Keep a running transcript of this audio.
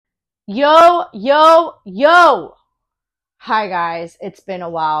Yo, yo, yo. Hi, guys. It's been a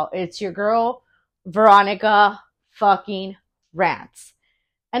while. It's your girl, Veronica fucking Rants.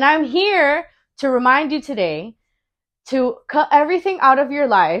 And I'm here to remind you today to cut everything out of your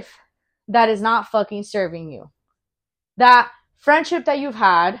life that is not fucking serving you. That friendship that you've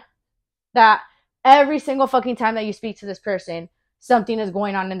had, that every single fucking time that you speak to this person, something is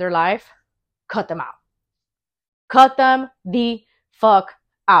going on in their life, cut them out. Cut them the fuck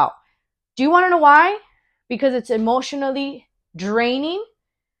out. Do you want to know why? Because it's emotionally draining,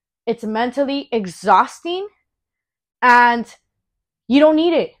 it's mentally exhausting, and you don't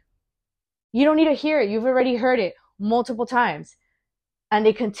need it. You don't need to hear it. You've already heard it multiple times. And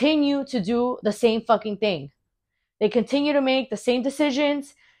they continue to do the same fucking thing. They continue to make the same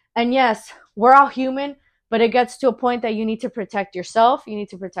decisions. And yes, we're all human, but it gets to a point that you need to protect yourself. You need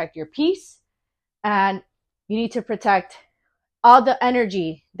to protect your peace. And you need to protect all the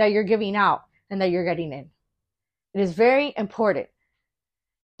energy that you're giving out and that you're getting in. It is very important.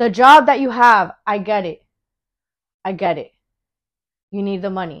 The job that you have, I get it. I get it. You need the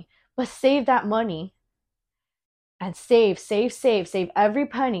money. But save that money and save every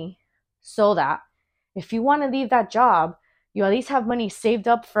penny so that if you want to leave that job, you at least have money saved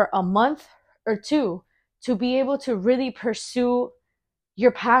up for a month or two to be able to really pursue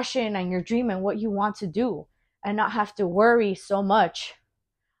your passion and your dream and what you want to do and not have to worry so much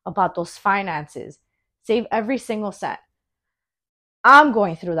about those finances. Save every single cent. I'm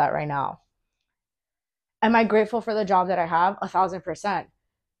going through that right now. Am I grateful for the job that I have? 1,000%.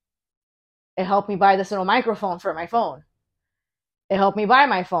 It helped me buy this little microphone for my phone. It helped me buy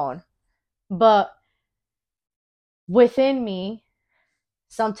my phone. But within me,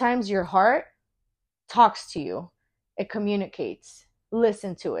 sometimes your heart talks to you. It communicates.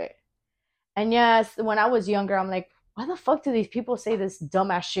 Listen to it. And yes, when I was younger, I'm like, why the fuck do these people say this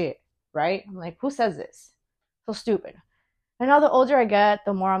dumbass shit? Right? I'm like, who says this? So stupid. And now the older I get,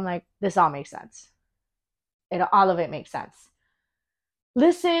 the more I'm like, this all makes sense. All of it makes sense.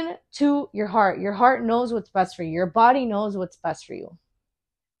 Listen to your heart. Your heart knows what's best for you. Your body knows what's best for you.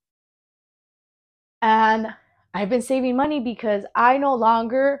 And I've been saving money because I no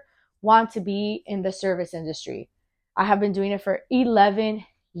longer want to be in the service industry. I have been doing it for 11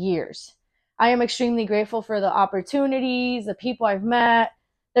 years. I am extremely grateful for the opportunities, the people I've met,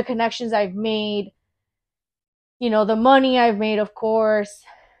 the connections I've made, the money I've made, of course.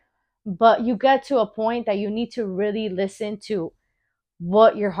 But you get to a point that you need to really listen to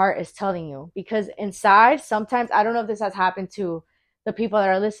what your heart is telling you. Because inside, sometimes, I don't know if this has happened to the people that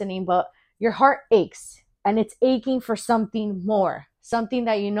are listening, but your heart aches and it's aching for something more, something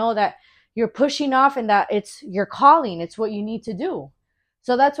that you know that you're pushing off and that it's your calling. It's what you need to do.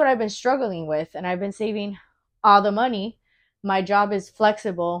 So that's what I've been struggling with. And I've been saving all the money. My job is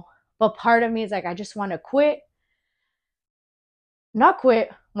flexible, but part of me is like, I just want to quit. Not quit.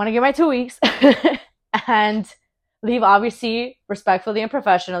 Want to get my 2 weeks and leave, obviously, respectfully and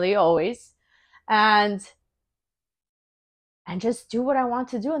professionally, always. And just do what I want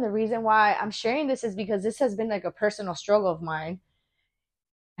to do. And the reason why I'm sharing this is because this has been like a personal struggle of mine.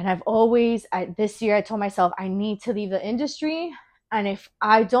 And this year I told myself I need to leave the industry. And if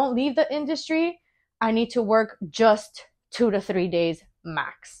I don't leave the industry, I need to work just 2 to 3 days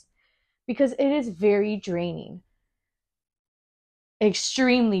max. Because it is very draining.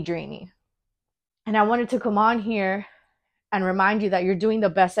 Extremely draining. And I wanted to come on here and remind you that you're doing the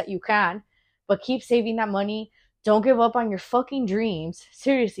best that you can. But keep saving that money. Don't give up on your fucking dreams.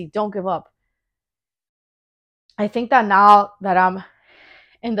 Seriously, don't give up. I think that now that I'm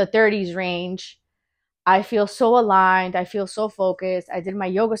in the 30s range, I feel so aligned. I feel so focused. I did my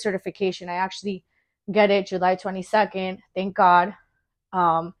yoga certification. I actually get it July 22nd. Thank God.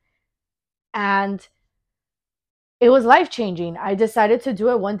 And it was life-changing. I decided to do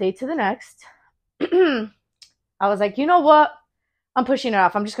it one day to the next. I was like, you know what? I'm pushing it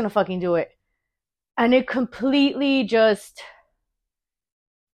off. I'm just going to fucking do it. And it completely just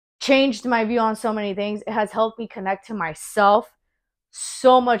changed my view on so many things. It has helped me connect to myself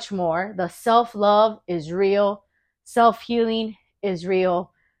so much more. The self-love is real. Self-healing is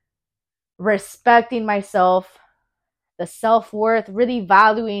real. Respecting myself, the self-worth, really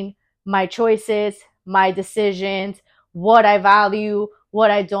valuing my choices, my decisions, what I value, what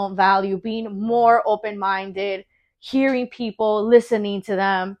I don't value, being more open-minded, hearing people, listening to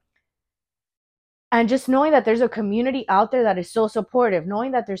them, and just knowing that there's a community out there that is so supportive,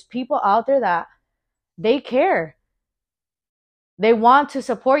 knowing that there's people out there that they care. They want to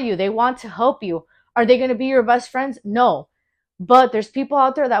support you. They want to help you. Are they going to be your best friends? No. But there's people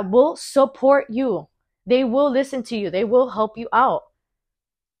out there that will support you. They will listen to you. They will help you out.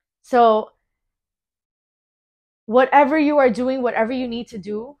 So whatever you are doing, whatever you need to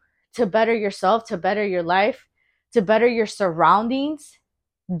do to better yourself, to better your life, to better your surroundings,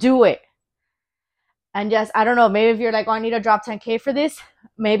 do it. And yes, I don't know, maybe if you're like, oh, I need to drop 10K for this,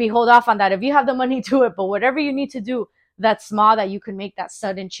 maybe hold off on that. If you have the money, do it. But whatever you need to do that's small, that you can make that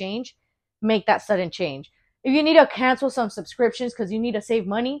sudden change, make that sudden change. If you need to cancel some subscriptions because you need to save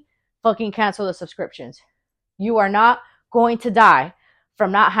money, fucking cancel the subscriptions. You are not going to die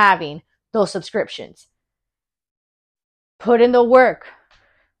from not having those subscriptions. Put in the work.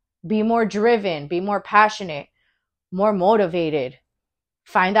 Be more driven. Be more passionate. More motivated.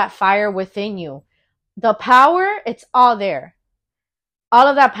 Find that fire within you. The power, it's all there. All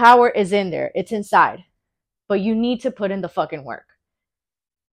of that power is in there. It's inside. But you need to put in the fucking work.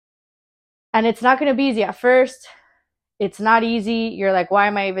 And it's not going to be easy at first. It's not easy. You're like, why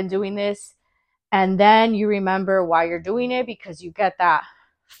am I even doing this? And then you remember why you're doing it, because you get that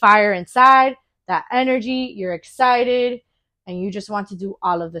fire inside, that energy, you're excited, and you just want to do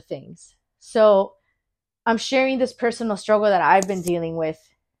all of the things. So I'm sharing this personal struggle that I've been dealing with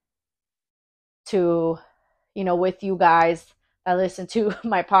to, with you guys that listen to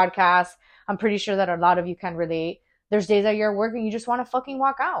my podcast. I'm pretty sure that a lot of you can relate. There's days that you're working, you just want to fucking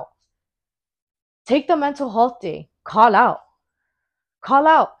walk out. Take the mental health day. Call out. Call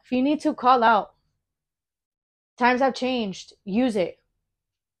out. If you need to, call out. Times have changed. Use it.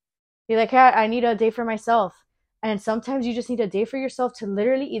 Be like, hey, I need a day for myself. And sometimes you just need a day for yourself to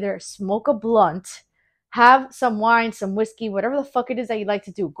literally either smoke a blunt, have some wine, some whiskey, whatever the fuck it is that you like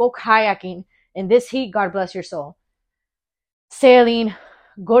to do. Go kayaking in this heat. God bless your soul. Sailing.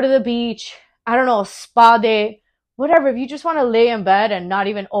 Go to the beach. I don't know, spa day. Whatever. If you just want to lay in bed and not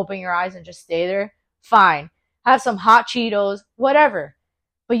even open your eyes and just stay there, fine. Have some hot Cheetos, whatever.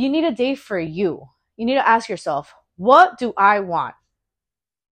 But you need a day for you. You need to ask yourself, what do I want?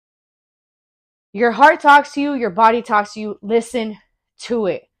 Your heart talks to you. Your body talks to you. Listen to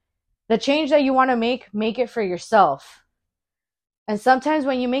it. The change that you want to make it for yourself. And sometimes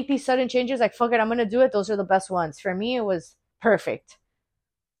when you make these sudden changes, like, fuck it, I'm going to do it. Those are the best ones. For me, it was perfect.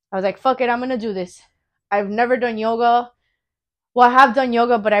 I was like, fuck it, I'm going to do this. I've never done yoga. Well, I have done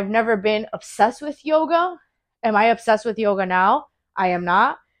yoga, but I've never been obsessed with yoga. Am I obsessed with yoga now? I am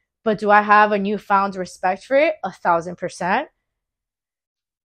not. But do I have a newfound respect for it? 1,000%.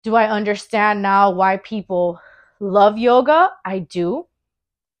 Do I understand now why people love yoga? I do.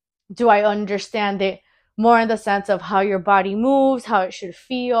 Do I understand it more in the sense of how your body moves, how it should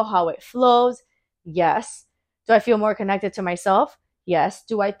feel, how it flows? Yes. Do I feel more connected to myself? Yes.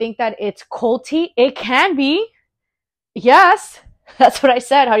 Do I think that it's culty? It can be. Yes. That's what I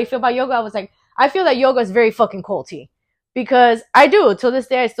said. How do you feel about yoga? I was like, I feel that yoga is very fucking culty. Because I do. Till this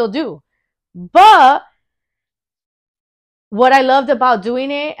day, I still do. But what I loved about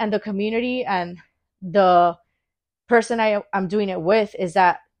doing it and the community and the person I'm doing it with is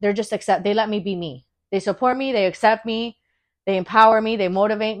that they let me be me. They support me, they accept me, they empower me, they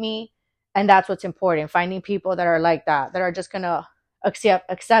motivate me. And that's what's important. Finding people that are like that are just going to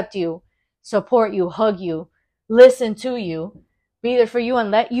accept you, support you, hug you, listen to you, be there for you,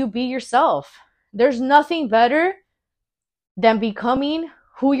 and let you be yourself. There's nothing better than becoming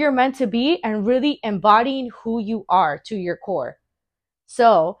who you're meant to be and really embodying who you are to your core.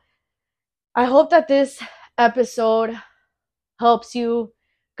 So I hope that this episode helps you,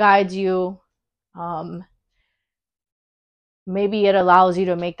 guides you. Maybe it allows you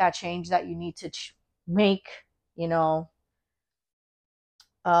to make that change that you need to make,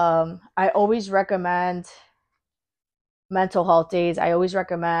 I always recommend mental health days. I always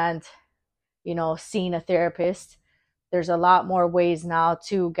recommend, seeing a therapist. There's a lot more ways now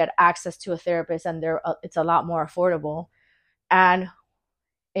to get access to a therapist, and it's a lot more affordable. And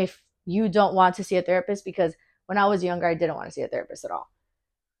if you don't want to see a therapist, because when I was younger, I didn't want to see a therapist at all.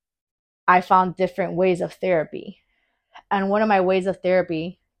 I found different ways of therapy. And one of my ways of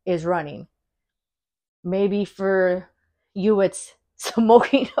therapy is running. Maybe for you, it's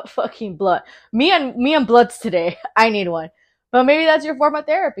smoking a fucking blunt. Me and blunts today. I need one. But maybe that's your form of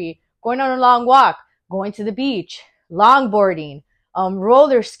therapy. Going on a long walk, going to the beach, longboarding,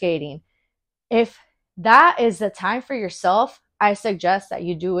 roller skating. If that is the time for yourself, I suggest that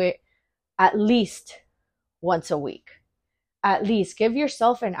you do it at least once a week. At least give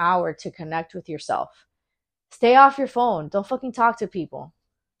yourself an hour to connect with yourself. Stay off your phone. Don't fucking talk to people.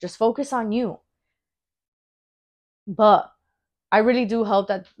 Just focus on you. But I really do hope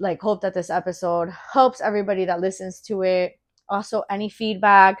that this episode helps everybody that listens to it. Also, any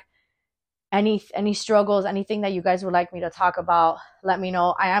feedback, any struggles, anything that you guys would like me to talk about, let me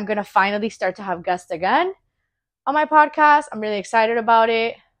know. I am going to finally start to have guests again on my podcast. I'm really excited about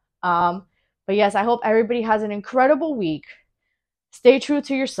it. But yes, I hope everybody has an incredible week. Stay true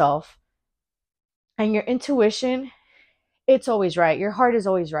to yourself and your intuition. It's always right. Your heart is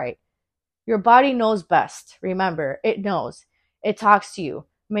always right. Your body knows best. Remember, it knows. It talks to you.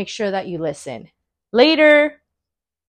 Make sure that you listen. Later.